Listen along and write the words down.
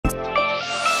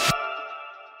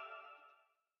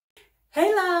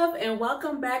Hey love, and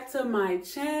welcome back to my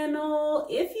channel.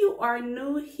 If you are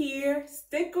new here,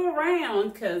 stick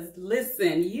around because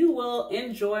listen, you will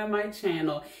enjoy my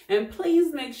channel. And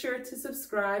please make sure to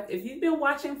subscribe. If you've been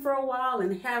watching for a while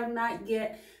and have not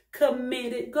yet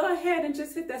committed, go ahead and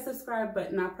just hit that subscribe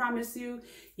button. I promise you,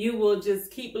 you will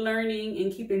just keep learning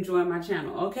and keep enjoying my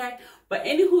channel, okay? But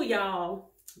anywho,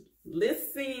 y'all,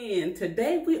 listen,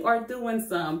 today we are doing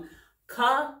some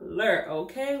color,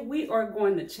 okay? We are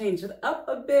going to change it up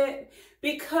a bit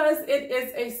because it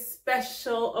is a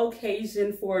special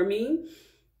occasion for me.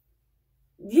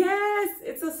 Yes,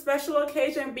 it's a special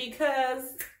occasion because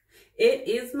it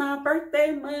is my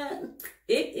birthday month.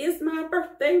 It is my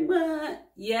birthday month.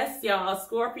 Yes, y'all,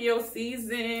 Scorpio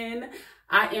season.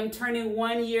 I am turning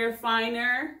 1 year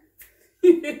finer.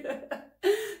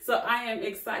 So I am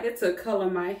excited to color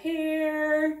my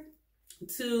hair,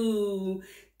 to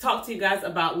talk to you guys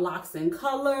about locks and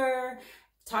color,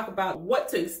 talk about what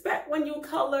to expect when you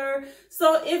color.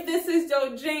 So if this is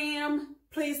your jam,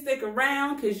 please stick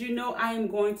around because you know I am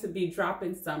going to be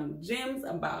dropping some gems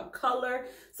about color.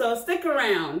 So stick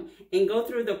around and go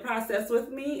through the process with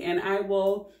me, and I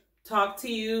will talk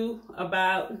to you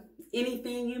about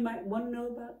anything you might want to know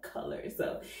about color.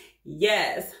 So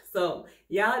yes, so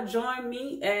y'all join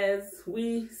me as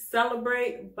we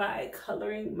celebrate by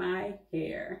coloring my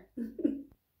hair.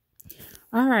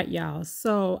 All right, y'all.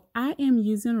 So I am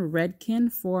using Redken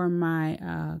for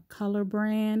my color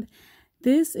brand.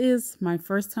 This is my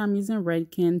first time using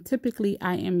Redken. Typically,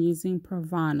 I am using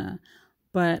Pravana,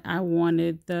 but I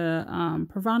wanted the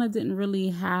Pravana didn't really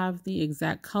have the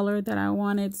exact color that I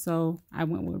wanted, so I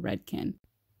went with Redken.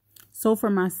 So for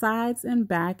my sides and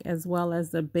back, as well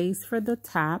as the base for the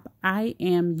top, I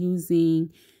am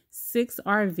using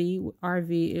 6RV.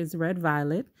 RV is red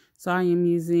violet. So I am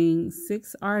using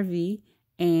 6RV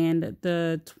and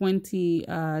the 20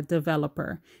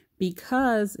 developer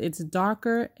because it's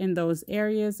darker in those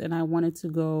areas, and I wanted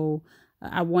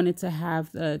to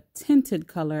have the tinted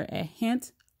color, a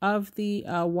hint of the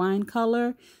wine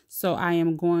color. So I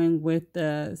am going with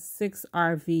the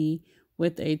 6RV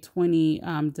with a 20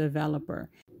 developer.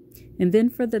 And then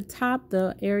for the top,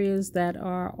 the areas that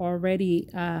are already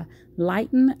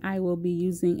lightened, I will be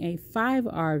using a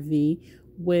 5RV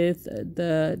with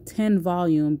the 10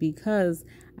 volume because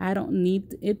I don't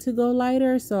need it to go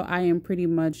lighter. So I am pretty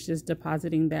much just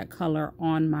depositing that color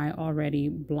on my already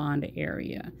blonde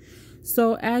area.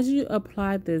 So as you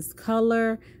apply this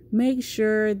color, make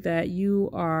sure that you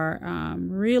are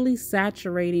really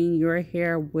saturating your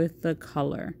hair with the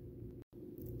color.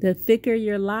 The thicker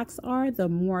your locks are, the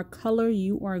more color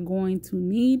you are going to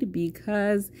need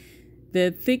because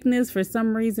the thickness, for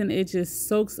some reason, it just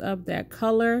soaks up that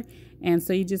color. And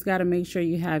so you just got to make sure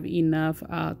you have enough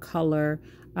color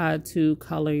to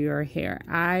color your hair.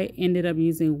 I ended up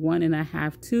using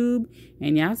 1.5 tube,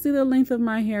 and y'all see the length of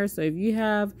my hair. So if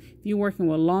you're working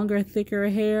with longer, thicker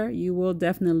hair, you will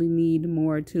definitely need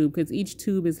more tube because each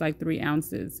tube is like 3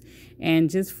 ounces. And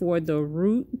just for the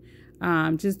root,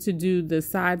 just to do the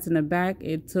sides and the back,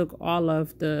 it took all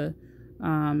of the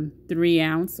 3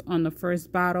 ounce on the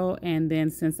first bottle, and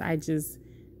then since I just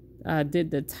did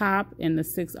the top and the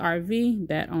 6RV,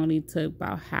 that only took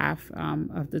about half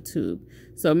of the tube.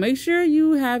 So make sure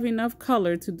you have enough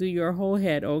color to do your whole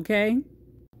head, okay?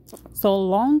 So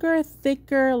longer,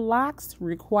 thicker locks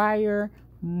require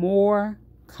more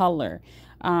color.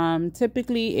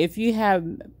 Typically, if you have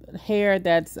hair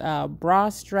that's bra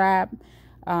strap,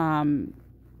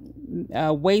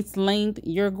 waist length,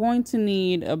 you're going to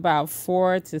need about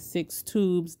 4 to 6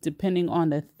 tubes depending on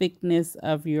the thickness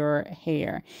of your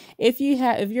hair. If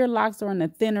your locks are on the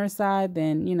thinner side,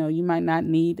 then you might not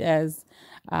need as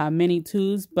many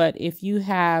tubes, but if you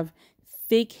have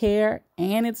thick hair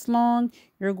and it's long,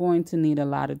 you're going to need a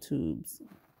lot of tubes.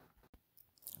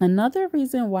 Another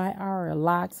reason why our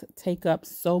locks take up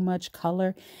so much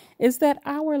color is that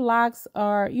our locks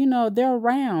are, they're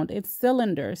round, it's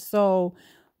cylinder. So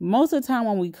most of the time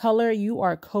when we color, you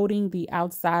are coating the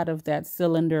outside of that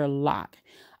cylinder lock.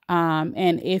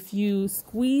 And if you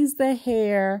squeeze the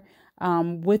hair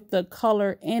with the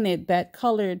color in it, that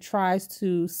color tries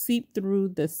to seep through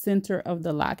the center of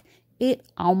the lock. It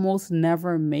almost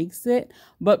never makes it,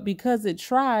 but because it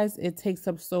tries, it takes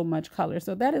up so much color.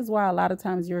 So that is why a lot of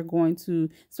times you're going to,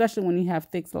 especially when you have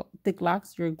thick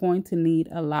locks, you're going to need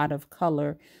a lot of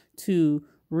color to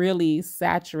really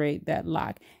saturate that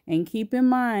lock. And keep in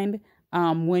mind,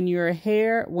 when your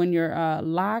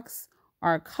locks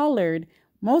are colored,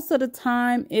 most of the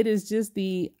time it is just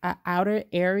the outer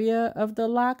area of the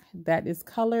lock that is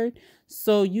colored.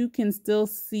 So you can still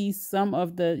see some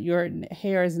of your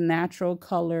hair's natural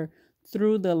color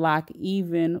through the lock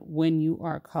even when you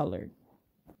are colored.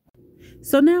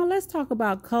 So now let's talk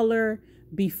about color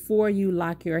before you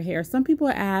lock your hair. Some people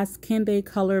ask, can they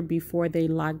color before they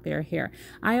lock their hair?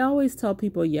 I always tell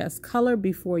people, yes, color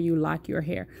before you lock your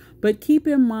hair. But keep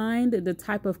in mind the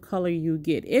type of color you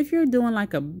get. If you're doing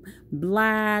like a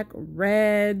black,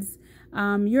 reds,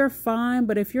 you're fine.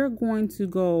 But if you're going to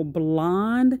go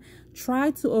blonde,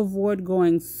 try to avoid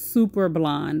going super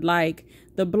blonde. Like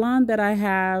the blonde that I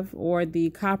have, or the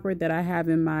copper that I have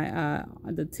in my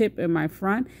the tip in my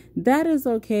front, that is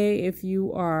okay if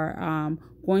you are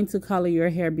going to color your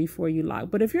hair before you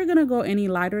lock. But if you're gonna go any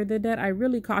lighter than that, I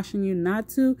really caution you not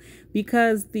to,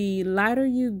 because the lighter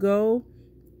you go,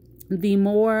 the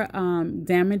more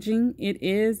damaging it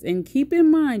is. And keep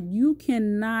in mind, you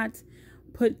cannot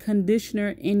put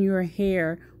conditioner in your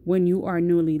hair when you are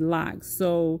newly locked.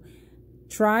 So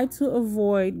try to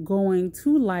avoid going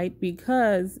too light,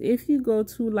 because if you go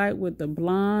too light with the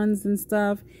blondes and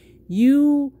stuff,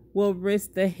 you will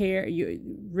risk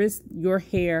your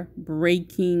hair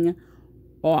breaking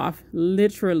off.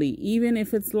 Literally, even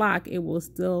if it's locked, it will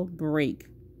still break.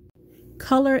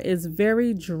 Color is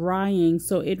very drying,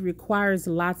 so it requires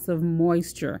lots of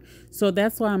moisture. So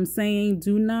that's why I'm saying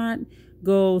do not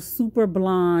go super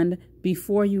blonde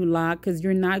before you lock, because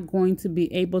you're not going to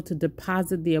be able to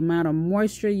deposit the amount of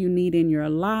moisture you need in your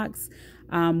locks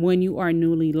when you are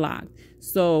newly locked.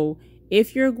 So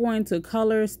if you're going to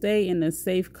color, stay in the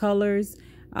safe colors,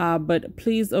 but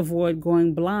please avoid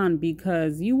going blonde,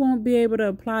 because you won't be able to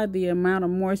apply the amount of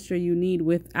moisture you need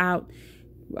without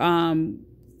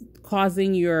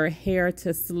causing your hair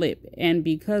to slip. And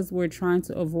because we're trying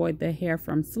to avoid the hair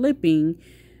from slipping,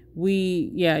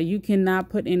 you cannot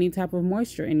put any type of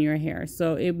moisture in your hair.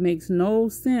 So it makes no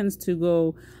sense to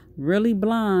go really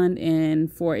blonde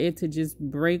and for it to just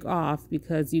break off,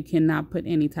 because you cannot put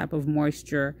any type of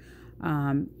moisture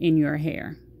in your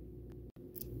hair.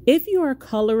 If you are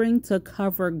coloring to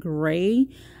cover gray,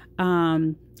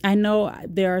 I know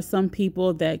there are some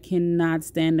people that cannot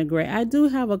stand the gray. I do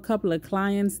have a couple of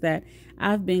clients that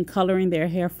I've been coloring their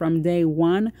hair from day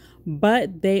one,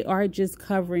 but they are just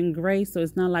covering gray. So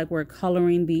it's not like we're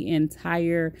coloring the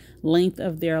entire length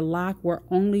of their lock. We're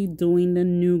only doing the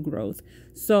new growth.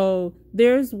 So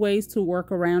there's ways to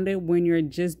work around it when you're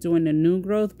just doing the new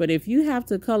growth. But if you have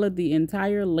to color the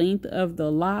entire length of the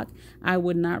lock, I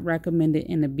would not recommend it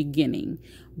in the beginning.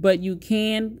 But you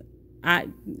can,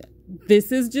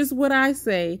 this is just what I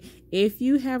say. If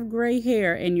you have gray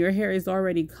hair and your hair is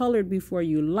already colored before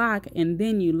you lock, and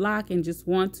then you lock and just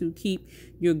want to keep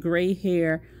your gray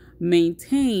hair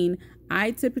maintained,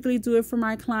 I typically do it for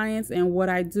my clients. And what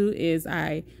I do is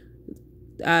I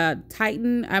I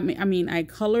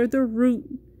color the root,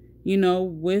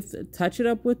 touch it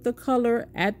up with the color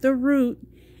at the root.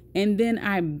 And then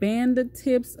I band the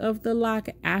tips of the lock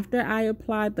after I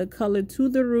apply the color to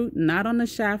the root, not on the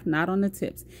shaft, not on the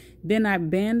tips. Then I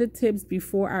band the tips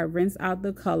before I rinse out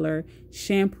the color,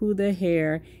 shampoo the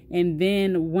hair, and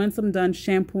then once I'm done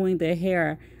shampooing the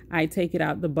hair, I take it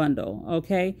out the bundle,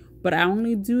 okay? But I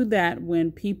only do that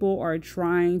when people are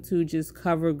trying to just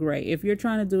cover gray. If you're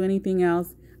trying to do anything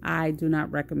else, I do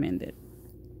not recommend it.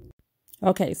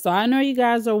 Okay, so I know you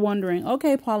guys are wondering,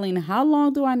 okay, Pauline, how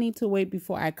long do I need to wait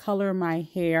before I color my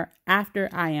hair after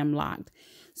I am locked?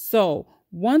 So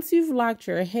once you've locked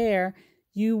your hair,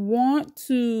 you want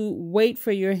to wait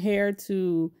for your hair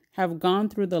to have gone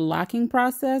through the locking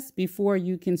process before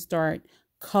you can start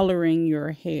coloring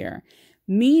your hair.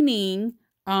 Meaning,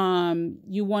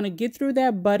 you want to get through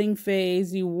that budding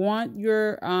phase. You want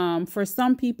your, for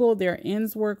some people, their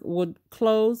ends would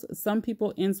close. Some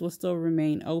people ends will still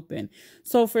remain open.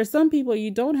 So for some people,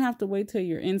 you don't have to wait till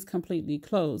your ends completely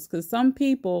close, because some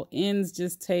people ends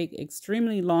just take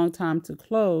extremely long time to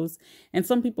close. And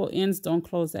some people ends don't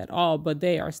close at all, but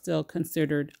they are still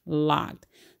considered locked.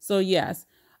 So yes,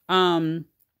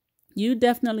 you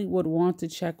definitely would want to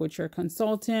check with your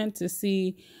consultant to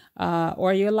see,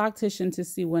 or your loctician to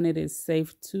see when it is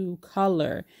safe to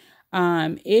color.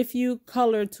 If you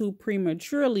color too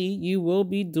prematurely, you will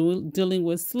be dealing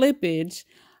with slippage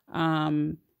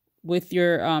with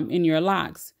your in your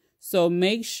locks. So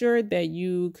make sure that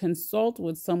you consult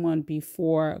with someone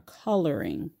before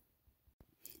coloring.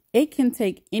 It can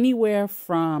take anywhere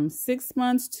from 6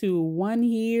 months to 1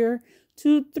 year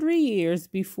to 3 years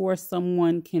before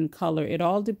someone can color. It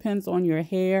all depends on your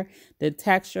hair, the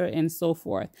texture, and so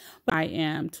forth. But I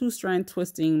am 2-strand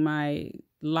twisting my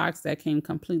locks that came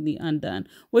completely undone,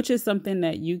 which is something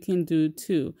that you can do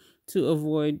too to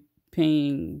avoid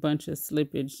paying a bunch of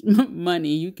slippage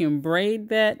money. You can braid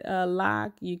that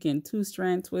lock. You can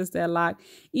 2-strand twist that lock.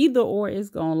 Either or, it's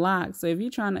going to lock. So if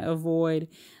you're trying to avoid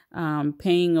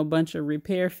paying a bunch of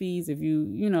repair fees, if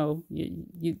you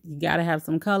got to have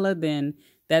some color, then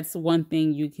that's one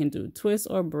thing you can do. Twist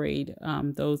or braid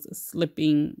those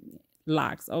slipping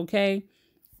locks, okay?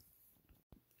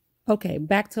 Okay,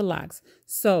 back to locks.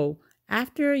 So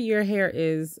after your hair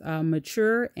is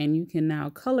mature and you can now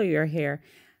color your hair,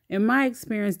 in my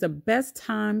experience, the best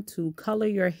time to color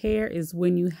your hair is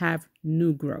when you have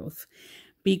new growth,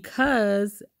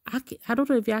 because I don't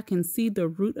know if y'all can see the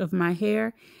root of my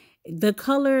hair. The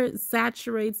color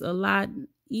saturates a lot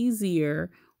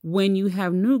easier when you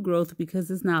have new growth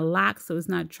because it's not locked, so it's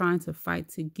not trying to fight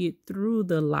to get through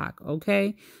the lock,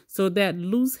 okay? So that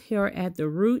loose hair at the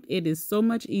root, it is so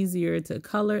much easier to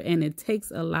color and it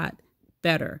takes a lot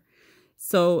better.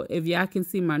 So if y'all can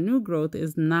see, my new growth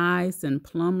is nice and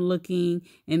plumb looking,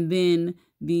 and then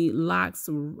the locks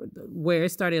where it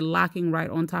started locking right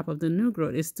on top of the new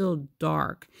growth is still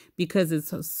dark because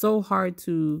it's so hard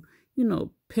to,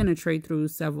 penetrate through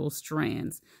several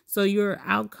strands. So your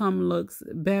outcome looks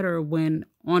better when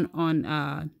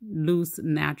on loose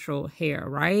natural hair,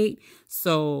 right?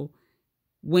 So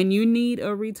when you need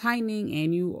a retightening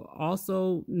and you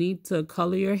also need to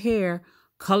color your hair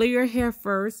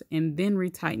first and then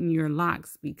retighten your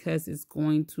locks, because it's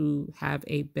going to have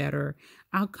a better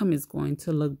outcome. It's going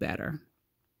to look better.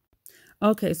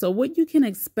 Okay, so what you can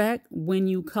expect when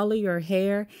you color your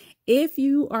hair, if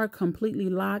you are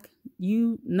completely locked,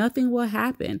 nothing will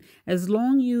happen. As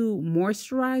long as you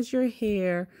moisturize your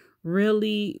hair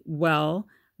really well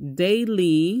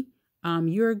daily,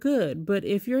 you're good. But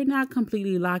if you're not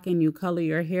completely locked and you color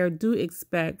your hair, do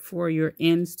expect for your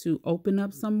ends to open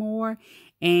up some more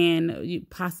and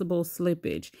possible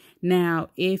slippage. Now,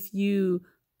 if you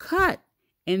cut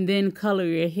and then color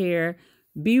your hair,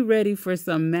 be ready for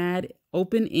some mad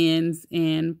open ends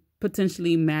and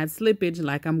potentially mad slippage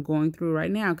like I'm going through right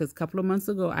now, because a couple of months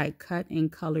ago I cut and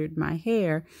colored my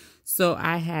hair. So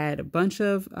I had a bunch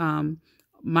of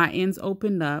my ends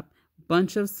opened up,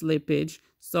 bunch of slippage.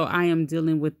 So I am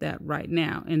dealing with that right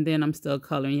now. And then I'm still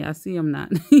coloring. Y'all see, I'm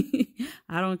not,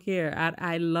 I don't care.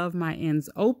 I love my ends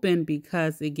open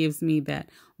because it gives me that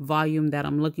volume that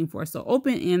I'm looking for. So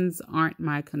open ends aren't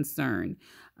my concern.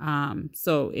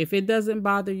 So if it doesn't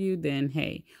bother you, then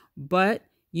hey, but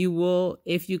you will,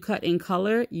 if you cut in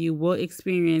color, you will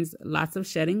experience lots of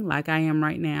shedding like I am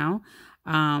right now.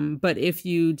 But if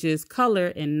you just color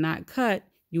and not cut,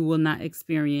 you will not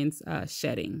experience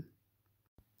shedding.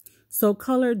 So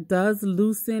color does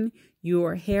loosen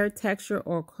your hair texture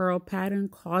or curl pattern,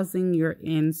 causing your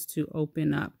ends to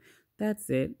open up. That's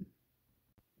it.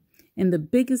 And the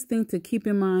biggest thing to keep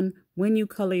in mind when you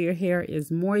color your hair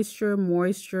is moisture,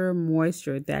 moisture,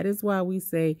 moisture. That is why we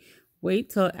say wait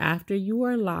till after you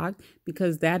are locked,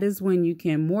 because that is when you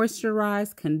can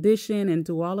moisturize, condition, and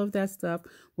do all of that stuff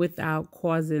without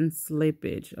causing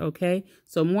slippage, okay?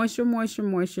 So moisture, moisture,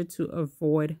 moisture to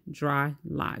avoid dry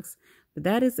locks. But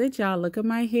that is it, y'all. Look at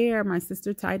my hair. My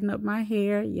sister tightened up my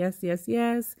hair. Yes, yes,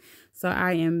 yes. So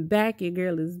I am back. Your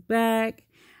girl is back.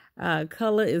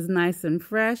 Color is nice and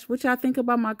fresh. What y'all think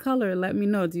about my color? Let me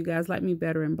know. Do you guys like me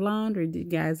better in blonde, or do you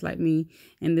guys like me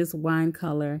in this wine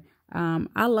color?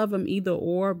 I love them either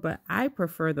or, but I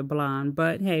prefer the blonde.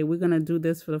 But hey, we're going to do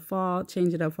this for the fall,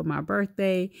 change it up for my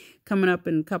birthday coming up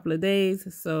in a couple of days.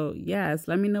 So yes,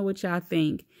 let me know what y'all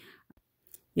think.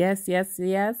 Yes, yes,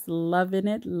 yes. Loving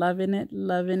it, loving it,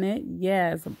 loving it.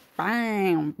 Yes.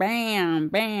 Bam, bam,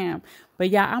 bam. But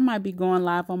yeah, I might be going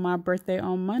live on my birthday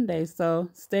on Monday. So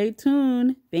stay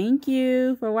tuned. Thank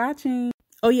you for watching.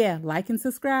 Oh yeah, like and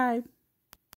subscribe.